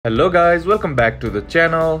Hello guys, welcome back to the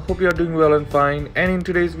channel. Hope you are doing well and fine, and in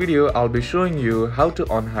today's video I'll be showing you how to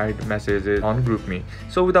unhide messages on GroupMe.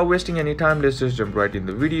 So without wasting any time, let's just jump right in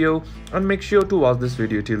the video and make sure to watch this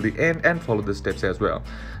video till the end and follow the steps as well.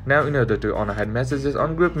 Now in order to unhide messages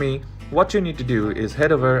on GroupMe, what you need to do is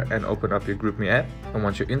head over and open up your GroupMe app, and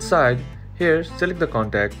once you're inside, here, select the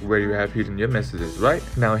contact where you have hidden your messages, right?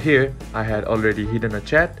 Now here, I had already hidden a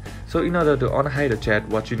chat. So in order to unhide a chat,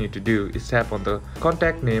 what you need to do is tap on the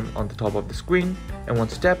contact name on the top of the screen. And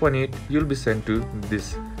once you tap on it, you'll be sent to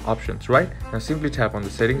these options, right? Now simply tap on the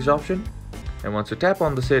settings option. And once you tap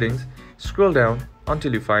on the settings, scroll down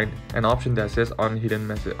until you find an option that says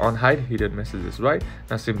unhide hidden messages, right?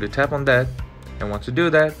 Now simply tap on that. And once you do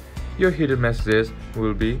that, your hidden messages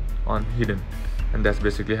will be unhidden. And that's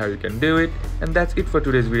basically how you can do it. And that's it for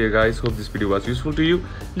today's video guys. Hope this video was useful to you.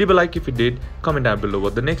 Leave a like if it did, comment down below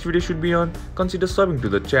what the next video should be on, consider subbing to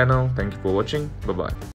the channel. Thank you for watching. Bye bye.